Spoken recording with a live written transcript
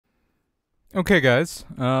Okay, guys,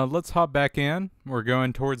 let's hop back in. We're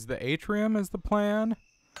going towards the atrium is the plan.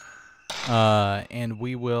 And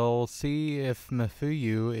we will see if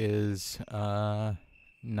Mafuyu is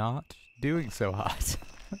not doing so hot.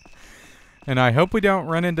 And I hope we don't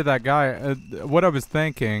run into that guy. What I was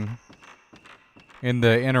thinking in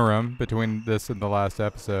the interim between this and the last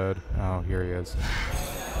episode. Oh, here he is.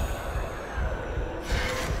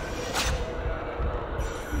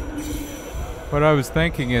 What I was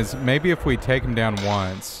thinking is maybe if we take him down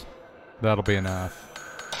once, that'll be enough.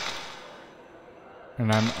 And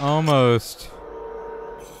I'm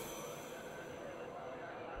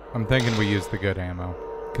thinking we use the good ammo.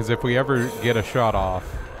 Because if we ever get a shot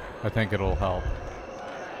off, I think it'll help.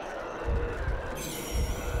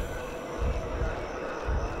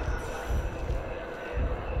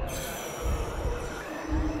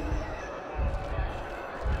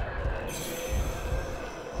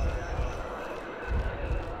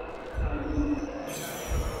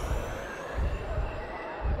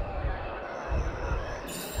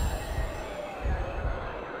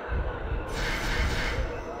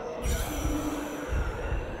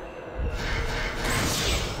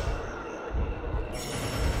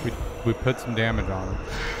 We put some damage on him.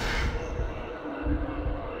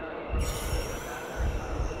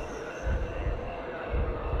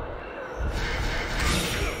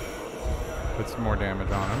 Put some more damage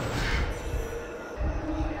on him.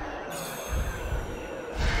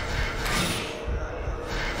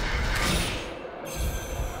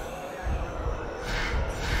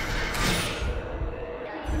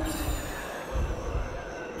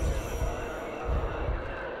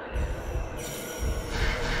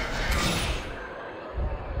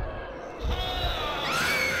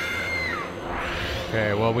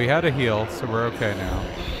 Okay, well, we had a heal, so we're okay now.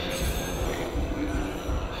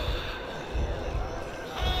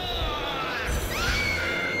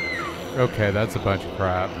 Okay, that's a bunch of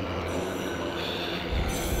crap.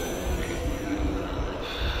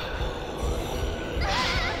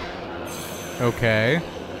 Okay.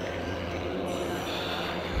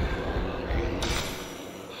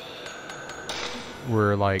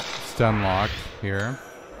 We're like stun locked here.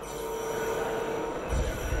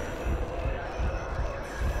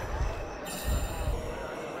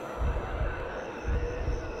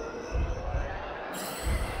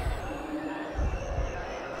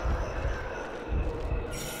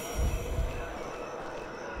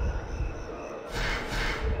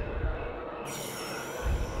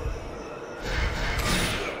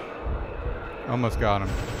 Almost got him.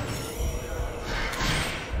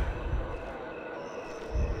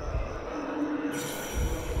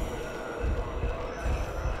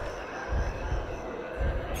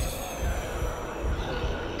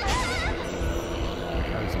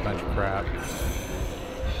 That was a bunch of crap.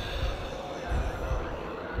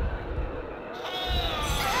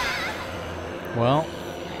 Well,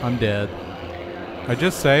 I'm dead. I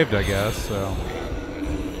just saved, I guess, so...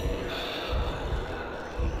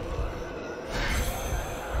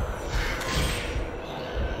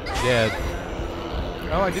 Dead.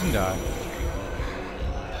 Oh, I didn't die.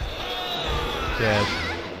 Dead.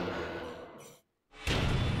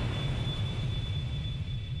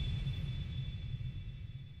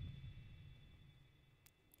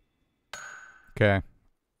 Okay.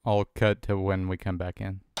 I'll cut to when we come back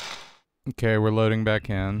in. Okay, we're loading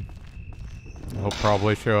back in. He'll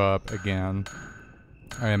probably show up again,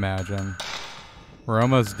 I imagine. We're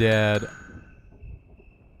almost dead.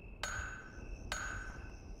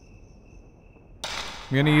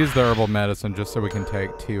 I'm gonna use the herbal medicine just so we can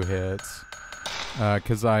take 2 hits.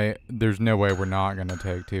 Cause there's no way we're not gonna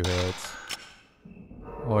take 2 hits.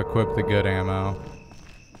 I'll equip the good ammo.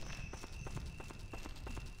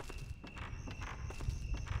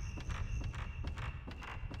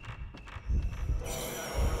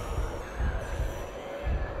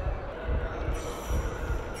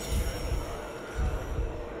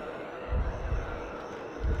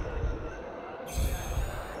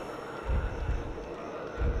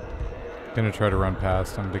 Gonna try to run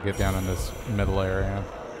past him to get down in this middle area.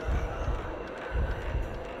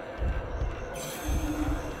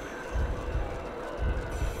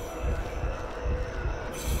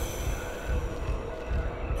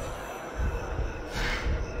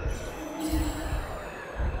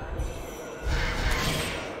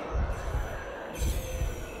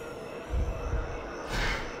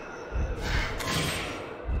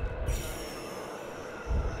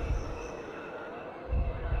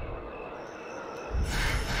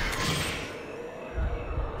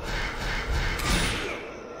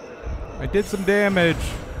 I did some damage.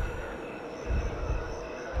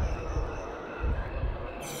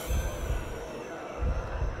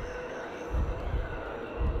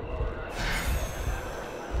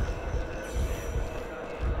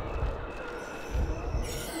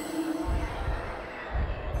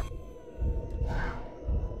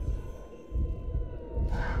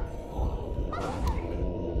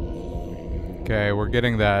 Okay, we're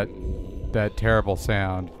getting that terrible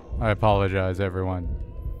sound. I apologize, everyone.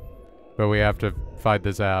 But we have to fight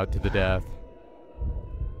this out to the death.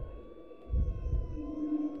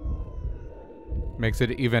 Makes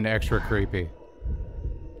it even extra creepy.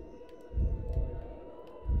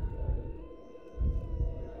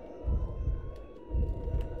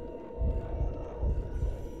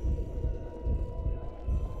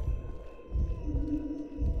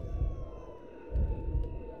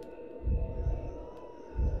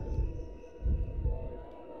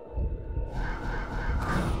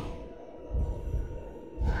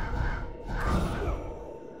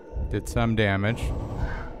 Did some damage.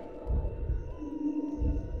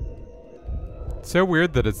 It's so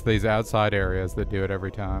weird that it's these outside areas that do it every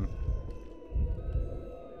time.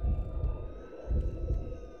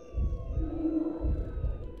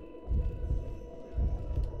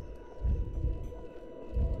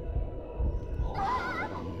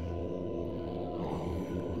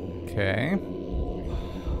 Okay.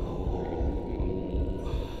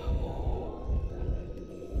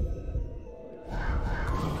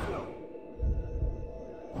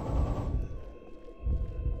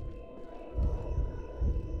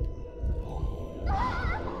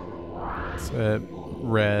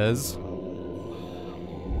 Res.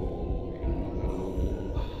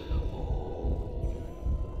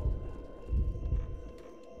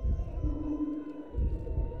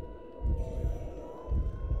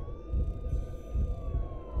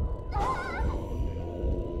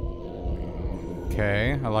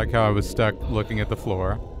 Okay, I like how I was stuck looking at the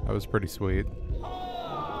floor. That was pretty sweet.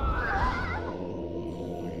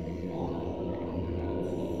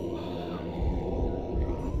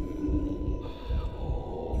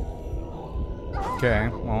 Okay,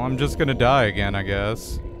 well, I'm just gonna die again, I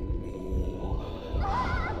guess.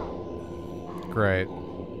 Great.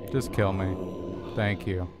 Just kill me. Thank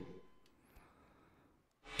you.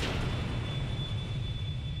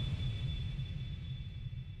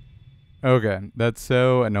 Okay, that's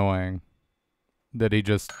so annoying that he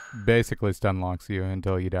just basically stun locks you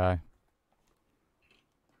until you die.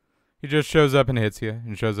 He just shows up and hits you,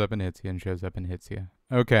 and shows up and hits you, and shows up and hits you.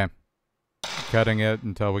 Okay. Cutting it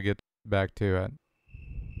until we get back to it.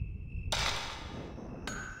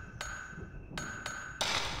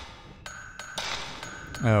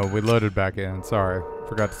 Oh, we loaded back in. Sorry.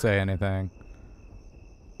 Forgot to say anything.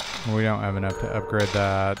 We don't have enough to upgrade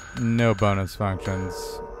that. No bonus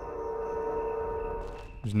functions.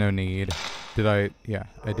 There's no need. Did I? Yeah,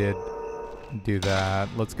 I did do that.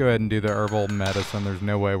 Let's go ahead and do the herbal medicine. There's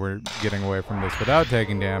no way we're getting away from this without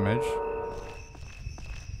taking damage.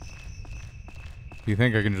 Do you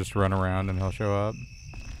think I can just run around and he'll show up?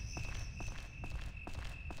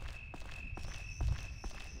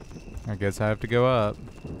 I guess I have to go up.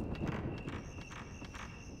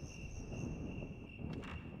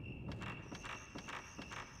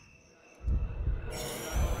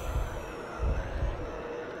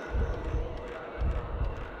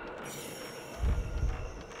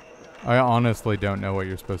 I honestly don't know what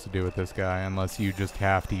you're supposed to do with this guy unless you just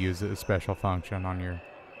have to use a special function on your...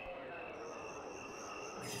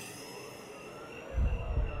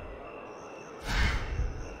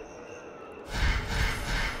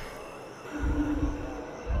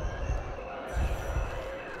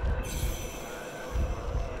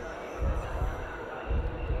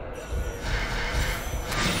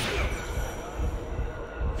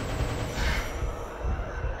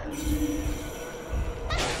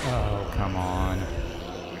 Oh, come on.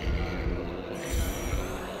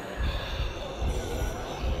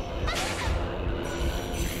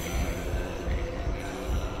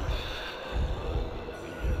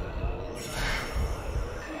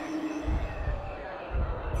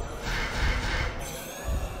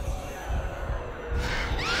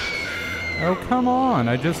 Oh, come on.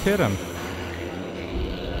 I just hit him.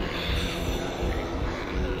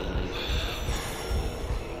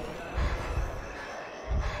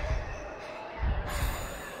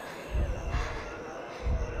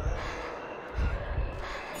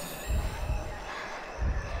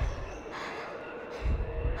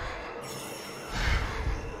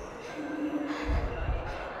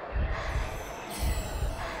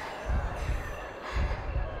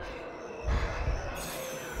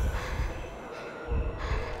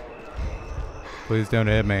 Please don't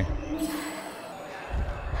hit me.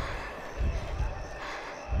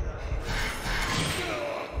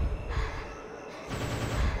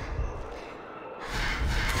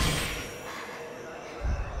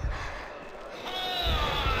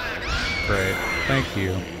 Great. Thank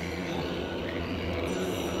you.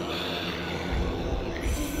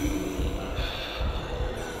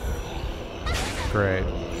 Great.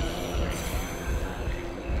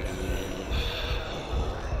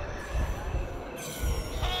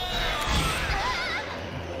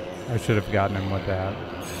 should have gotten him with that.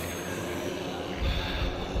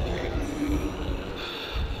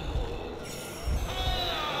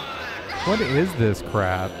 What is this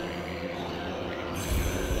crap?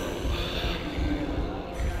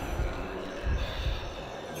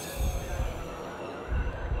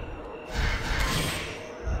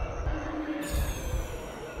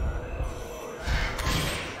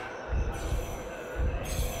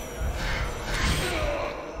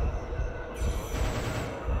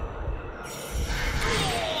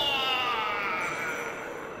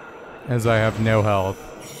 As I have no health.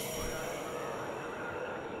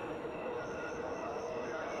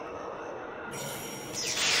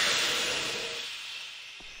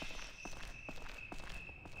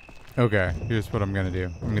 Okay, here's what I'm gonna do.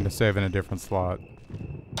 I'm gonna save in a different slot.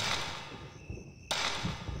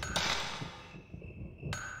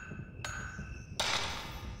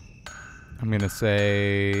 I'm gonna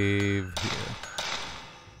save here.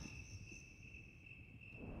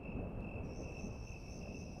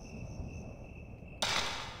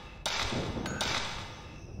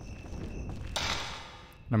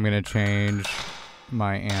 I'm gonna change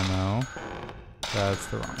my ammo. That's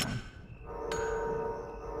the wrong one.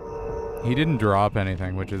 He didn't drop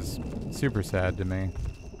anything, which is super sad to me.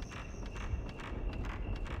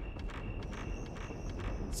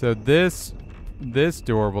 So this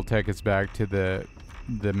door will take us back to the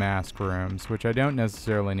mask rooms, which I don't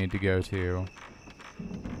necessarily need to go to.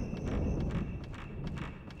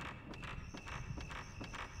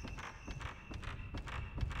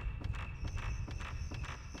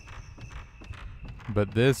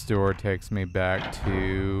 But this door takes me back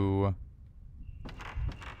to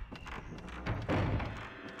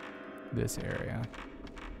this area.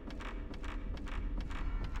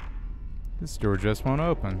 This door just won't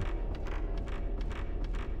open.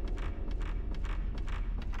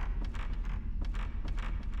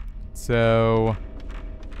 So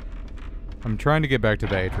I'm trying to get back to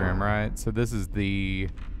the atrium, right? So this is the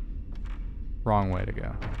wrong way to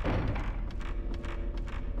go.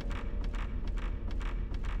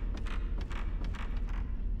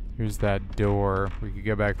 Here's that door. We could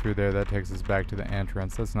go back through there. That takes us back to the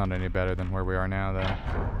entrance. That's not any better than where we are now, though.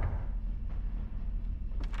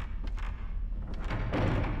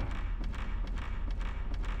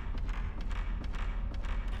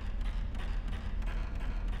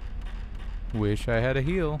 Wish I had a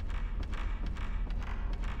heal.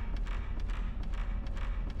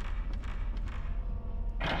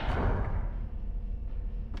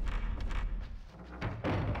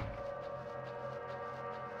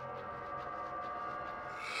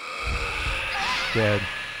 Dead.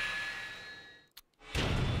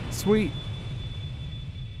 Sweet.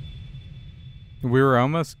 We were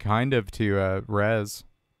almost kind of to res.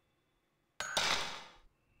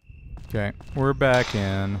 Okay, we're back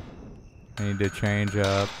in. I need to change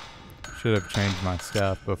up. Should have changed my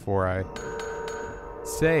stuff before I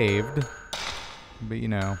saved. But you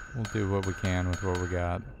know, we'll do what we can with what we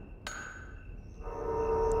got.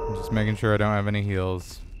 I'm just making sure I don't have any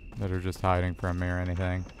heals that are just hiding from me or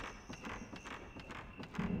anything.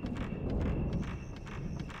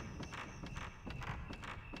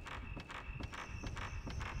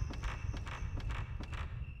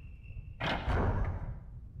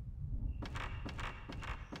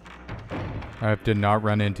 I have to not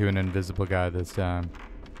run into an invisible guy this time.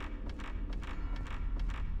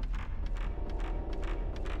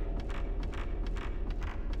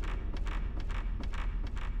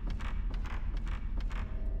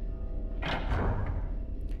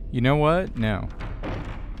 You know what? No.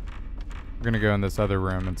 We're gonna go in this other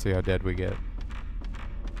room and see how dead we get.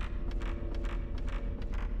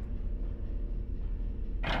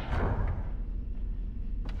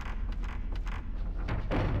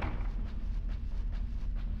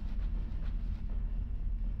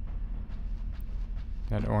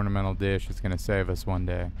 That ornamental dish is going to save us one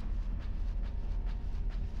day.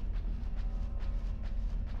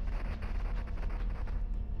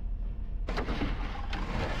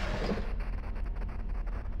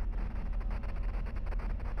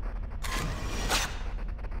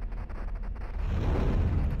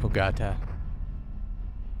 Ogata.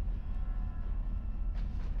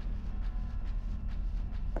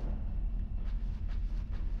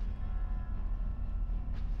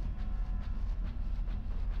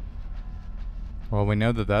 Well, we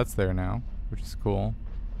know that that's there now, which is cool.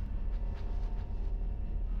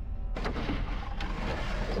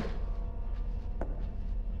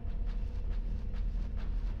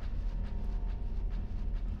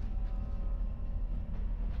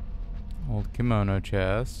 Old kimono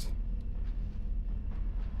chest.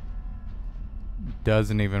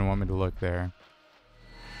 Doesn't even want me to look there.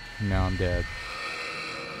 Now I'm dead.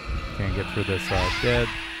 Can't get through this side. Dead.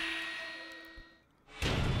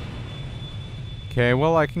 Okay,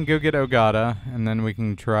 well, I can go get Ogata, and then we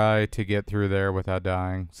can try to get through there without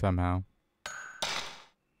dying somehow.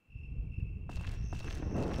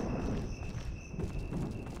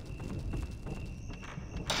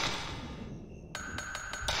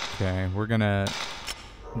 Okay, we're gonna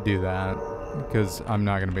do that, because I'm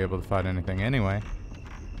not gonna be able to fight anything anyway.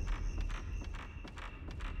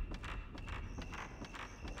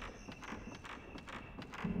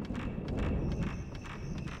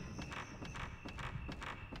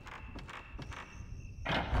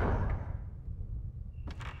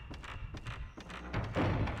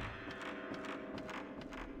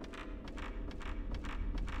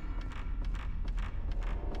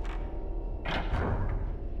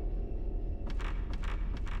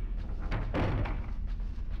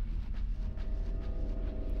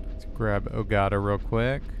 Grab Ogata real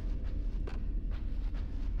quick.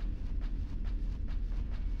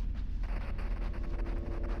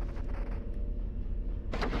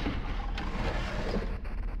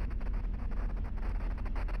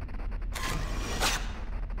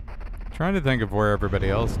 Trying to think of where everybody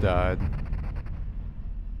else died.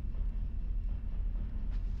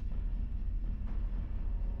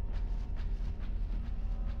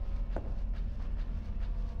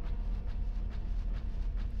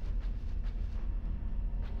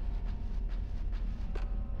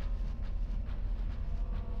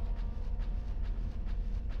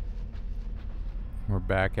 We're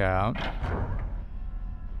back out. I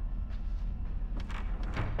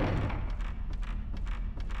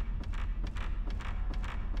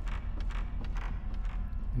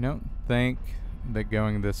don't think that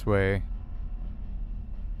going this way...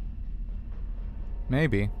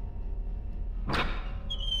 Maybe.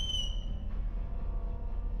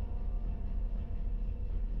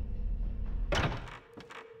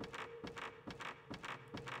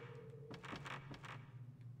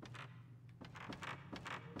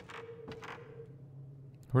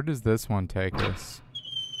 Where does this one take us?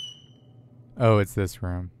 Oh, it's this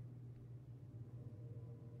room.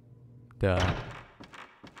 Duh.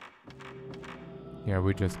 Yeah,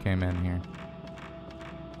 we just came in here.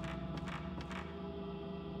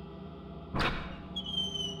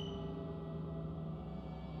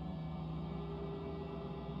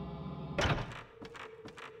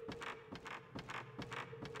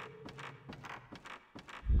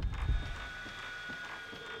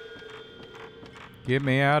 Get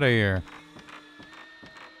me out of here.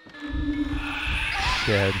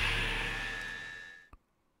 Dead.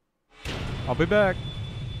 I'll be back.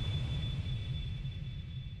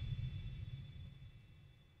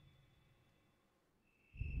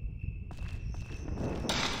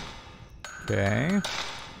 Okay.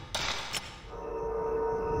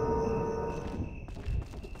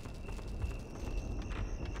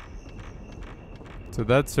 So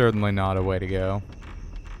that's certainly not a way to go.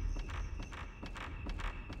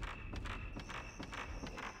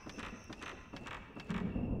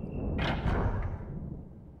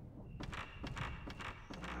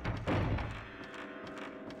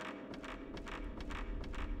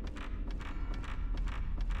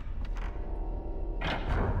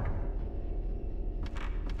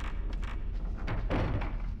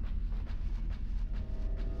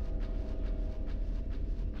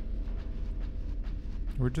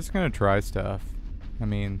 We're just gonna try stuff. I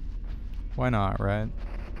mean, why not, right?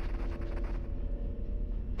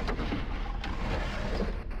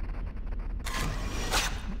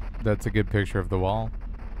 That's a good picture of the wall.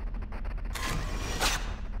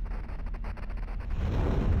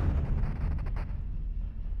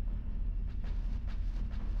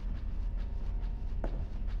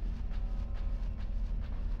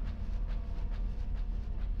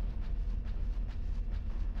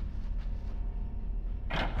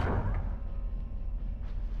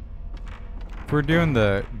 If we're doing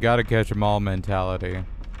the gotta catch 'em all mentality,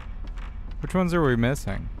 which ones are we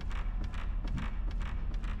missing?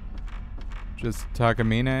 Just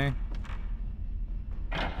Takamine?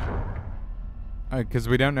 Because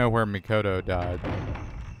we don't know where Mikoto died.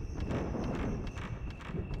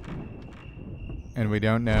 And we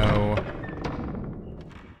don't know...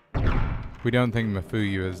 We don't think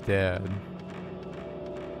Mafuyu is dead.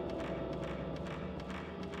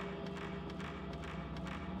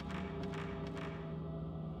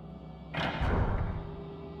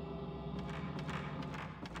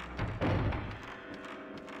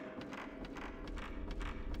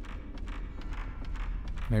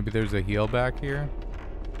 Maybe there's a heal back here?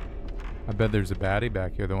 I bet there's a baddie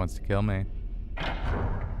back here that wants to kill me.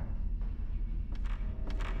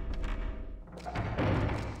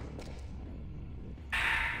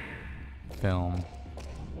 film.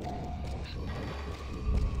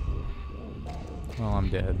 Well, I'm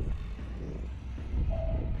dead.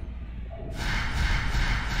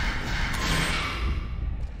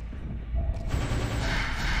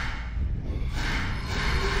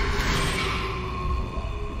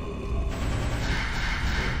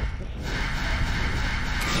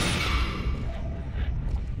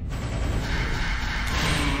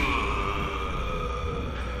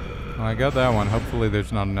 Well, I got that one. Hopefully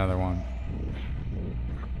there's not another one.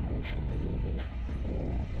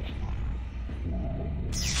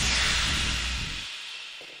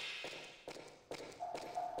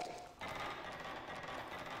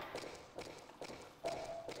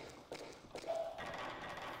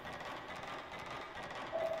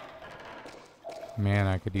 Man,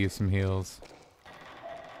 I could use some heals.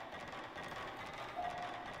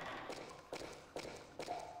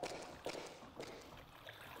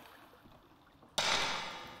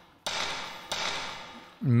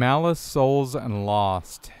 Malice, Souls, and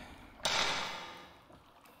Lost.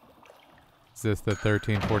 Is this the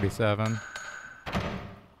 1347?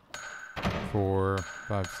 4,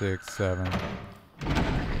 5, 6, 7.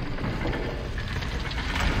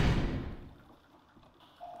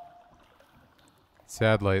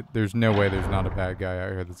 Sadly, there's no way there's not a bad guy out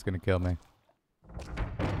here that's gonna kill me.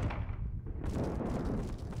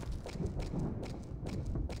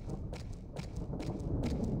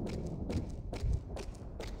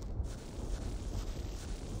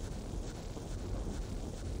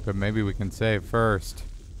 But maybe we can save first.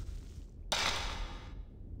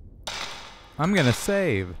 I'm gonna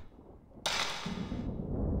save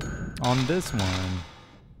on this one,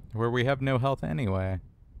 where we have no health anyway.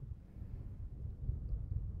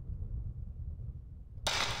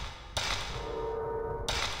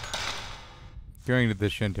 Going to the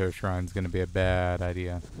Shinto shrine is gonna be a bad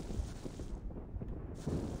idea.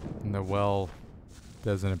 And the well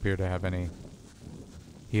doesn't appear to have any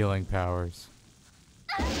healing powers.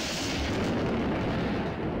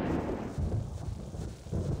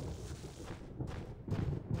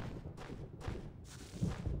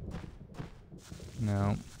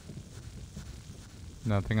 No.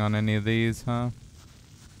 Nothing on any of these, huh?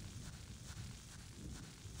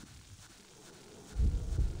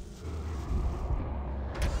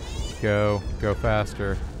 Go. Go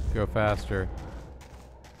faster. Go faster.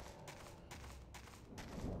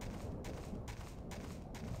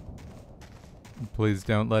 Please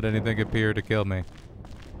don't let anything appear to kill me.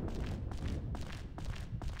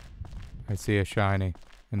 I see a shiny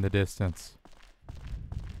in the distance.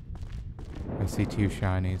 I see 2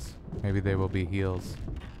 shinies. Maybe they will be heals.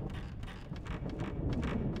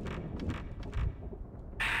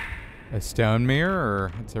 A stone mirror,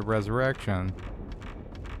 or it's a resurrection?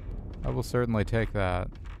 I will certainly take that.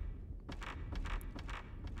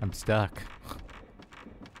 I'm stuck.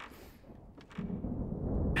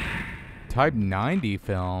 Type 90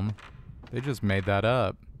 film? They just made that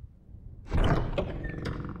up.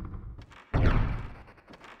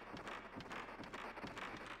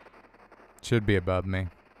 Should be above me.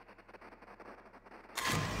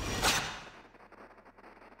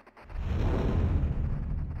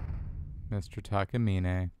 Mr.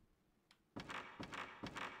 Takamine.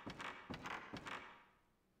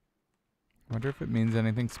 Wonder if it means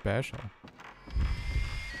anything special.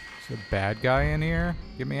 Is a bad guy in here?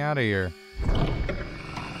 Get me out of here.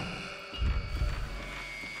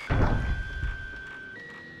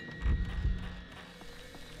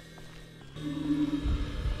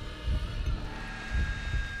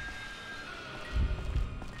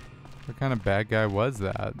 What kind of bad guy was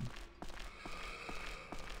that?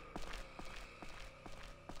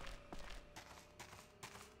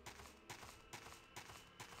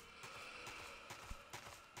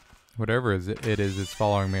 Whatever it is, it's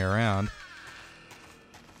following me around.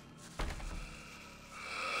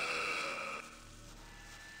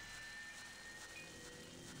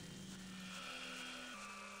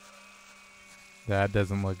 That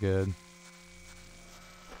doesn't look good.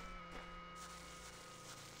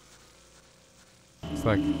 It's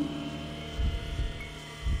like...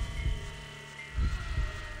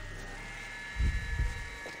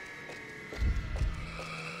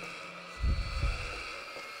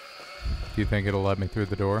 Do you think it'll let me through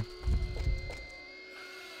the door?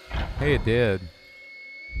 Hey, it did.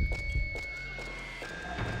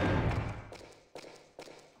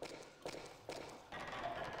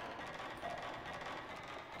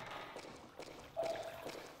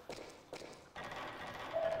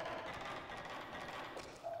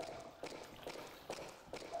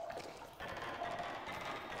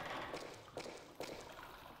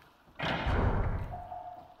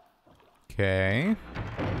 Okay.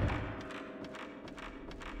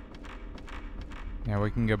 Now we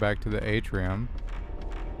can go back to the atrium.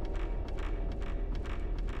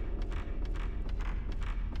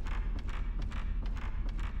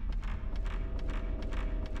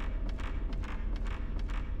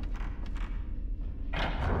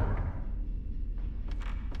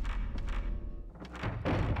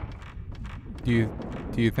 Do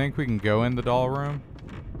you think we can go in the doll room?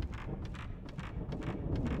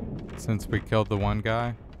 Since we killed the one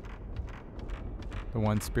guy? The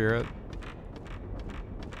one spirit?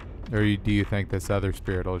 Or do you think this other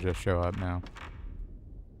spirit will just show up now?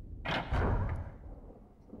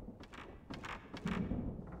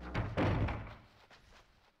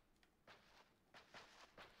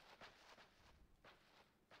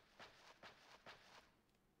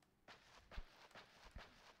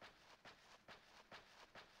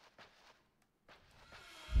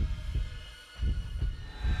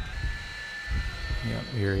 Yep,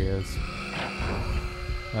 here he is.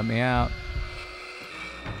 Let me out.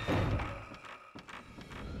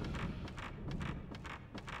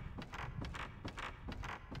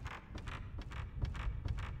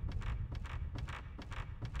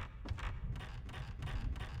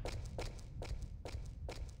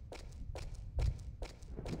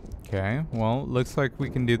 Okay, well, looks like we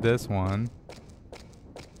can do this one.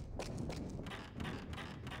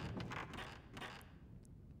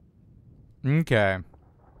 Okay.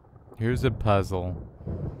 Here's a puzzle.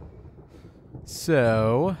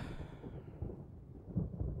 So...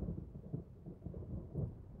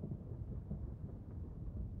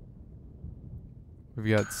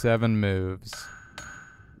 we've got 7 moves.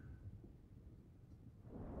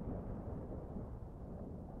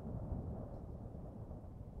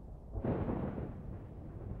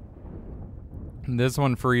 This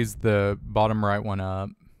one frees the bottom right one up.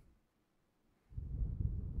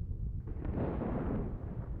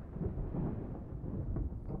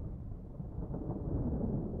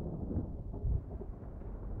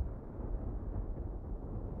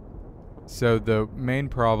 So the main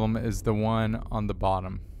problem is the one on the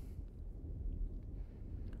bottom.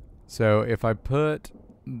 So if I put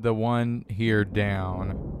the one here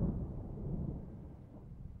down,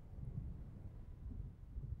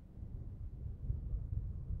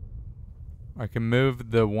 I can move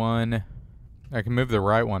the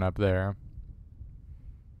right one up there.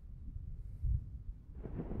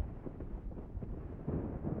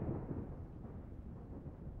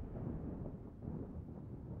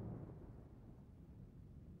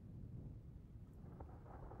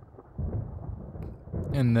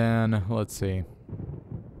 And then, let's see.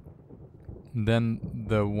 Then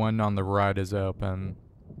the one on the right is open.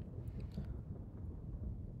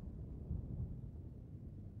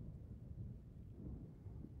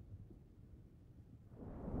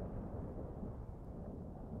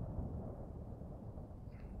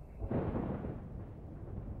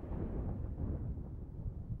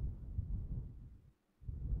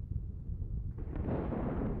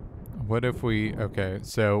 What if we, okay,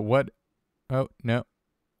 so what, oh, no.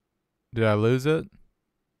 Did I lose it?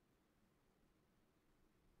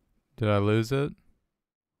 Did I lose it?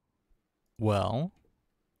 Well,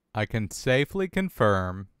 I can safely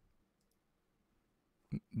confirm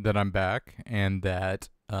that I'm back and that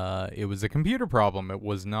it was a computer problem. It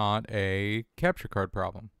was not a capture card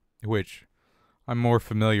problem, which I'm more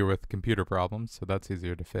familiar with computer problems, so that's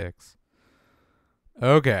easier to fix.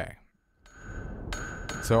 Okay.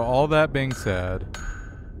 So all that being said,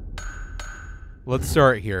 let's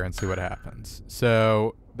start here and see what happens.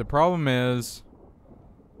 So the problem is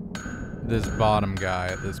this bottom guy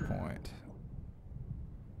at this point.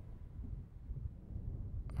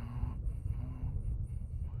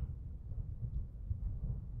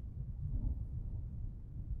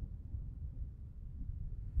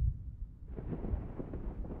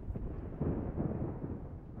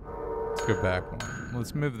 Let's go back one.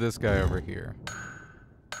 Let's move this guy over here.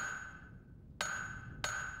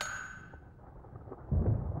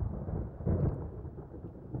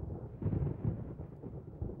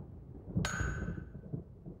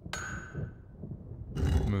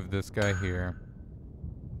 Move this guy here.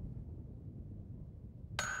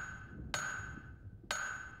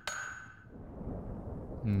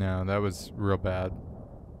 No, that was real bad.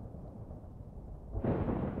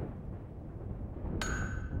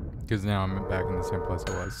 Because now I'm back in the same place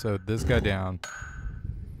I was. So this guy down.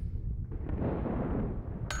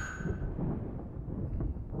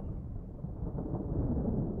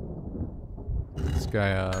 This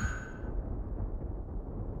guy up.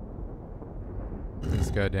 This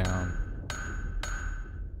guy down.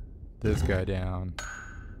 This guy down.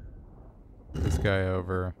 This guy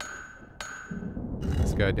over.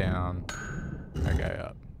 This guy down. That guy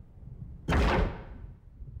up.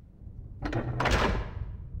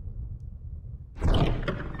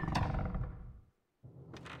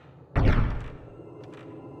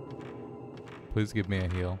 Please give me a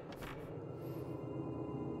heal.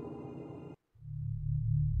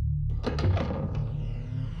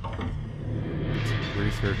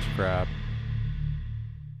 Research crap.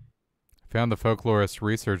 Found the folklorist's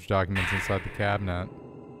research documents inside the cabinet.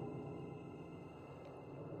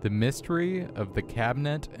 The mystery of the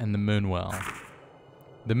cabinet and the moonwell.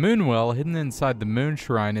 The moonwell, hidden inside the moon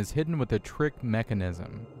shrine, is hidden with a trick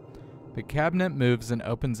mechanism. The cabinet moves and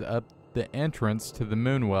opens up the entrance to the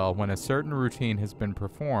moonwell when a certain routine has been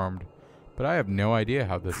performed, but I have no idea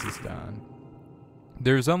how this is done.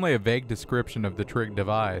 There is only a vague description of the trick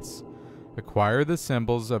device. Acquire the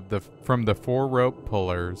symbols from the 4 rope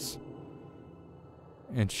pullers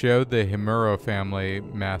and show the Himuro family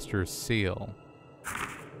master's seal.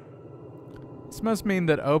 This must mean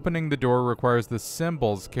that opening the door requires the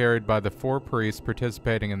symbols carried by the 4 priests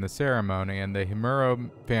participating in the ceremony and the Himuro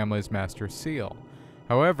family's master's seal.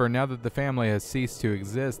 However, now that the family has ceased to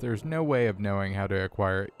exist, there's no way of knowing how to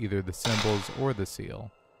acquire either the symbols or the seal.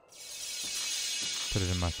 Put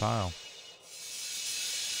it in my file.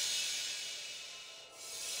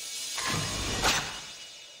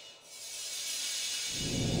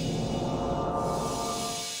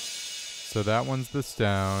 So that one's the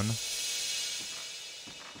stone.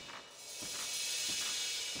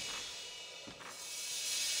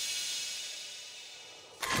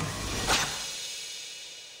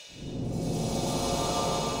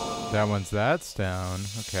 That one's that stone.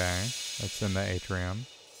 Okay. That's in the atrium.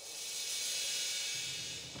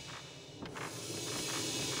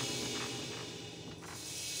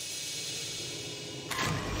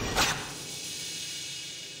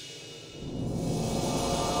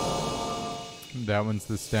 That one's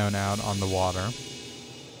the stone out on the water.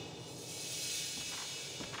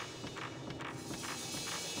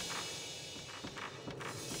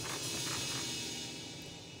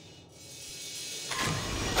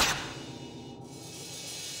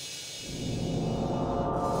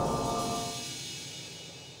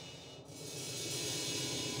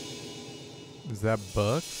 Is that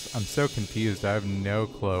books? I'm so confused. I have no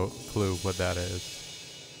clue what that is.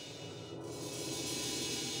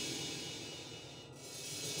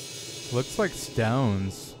 Looks like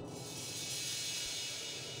stones.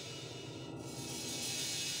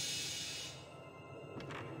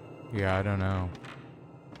 Yeah, I don't know.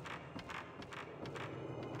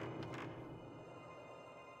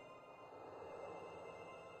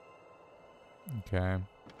 Okay.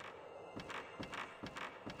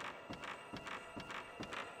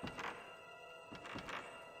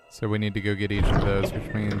 So we need to go get each of those,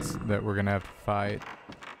 which means that we're gonna have to fight.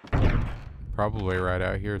 Probably right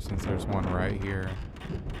out here, since there's one right here.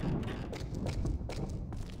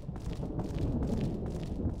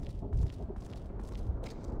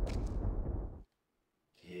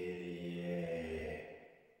 Kitty,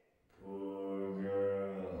 poor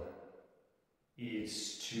girl.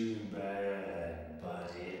 It's too bad,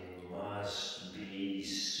 but it must be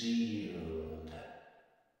sealed.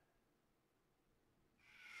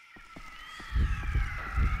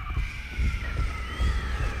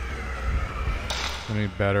 I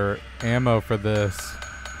need better ammo for this.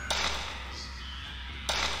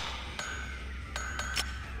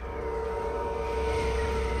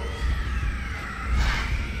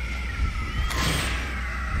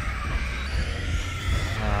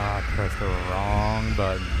 Ah, I pressed the wrong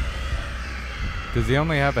button. Does he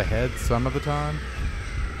only have a head some of the time?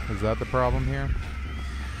 Is that the problem here?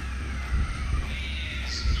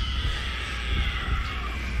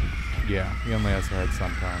 Yeah, he only has a head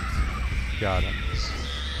sometimes. Got it.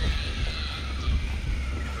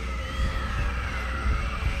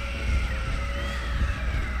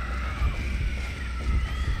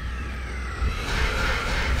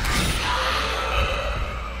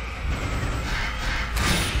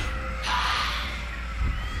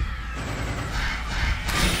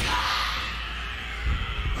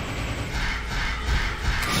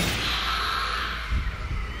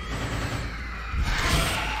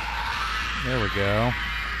 There we go.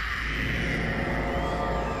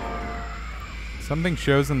 Something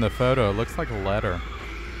shows in the photo. It looks like a letter.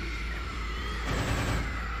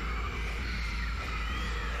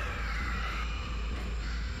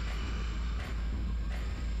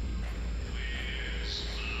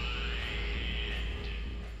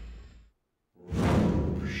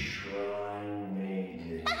 Shrine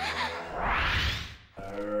maiden.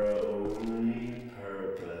 Our only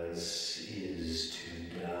purpose is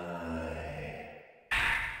to die.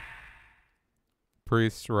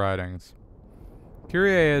 Priest's writings.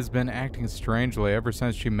 Kyrie has been acting strangely ever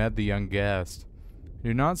since she met the young guest. I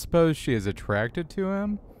do not suppose she is attracted to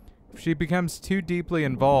him? If she becomes too deeply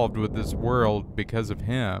involved with this world because of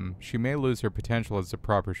him, she may lose her potential as a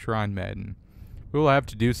proper shrine maiden. We will have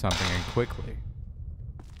to do something, and quickly.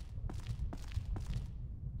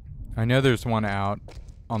 I know there's one out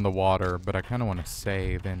on the water, but I kind of want to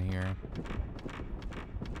save in here.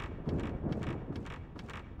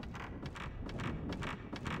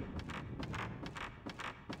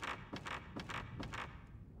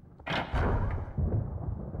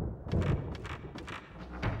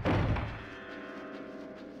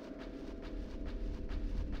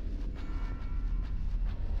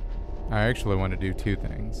 I actually want to do two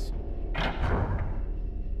things.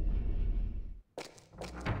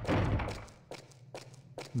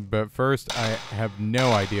 But first, I have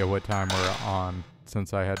no idea what time we're on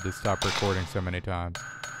since I had to stop recording so many times.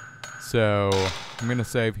 So, I'm going to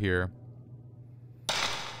save here.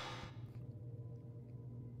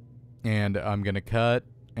 And I'm going to cut,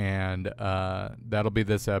 and that'll be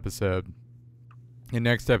this episode. In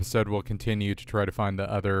next episode, we'll continue to try to find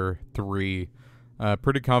the other three.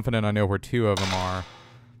 Pretty confident I know where two of them are.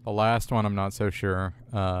 The last one, I'm not so sure.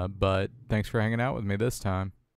 But thanks for hanging out with me this time.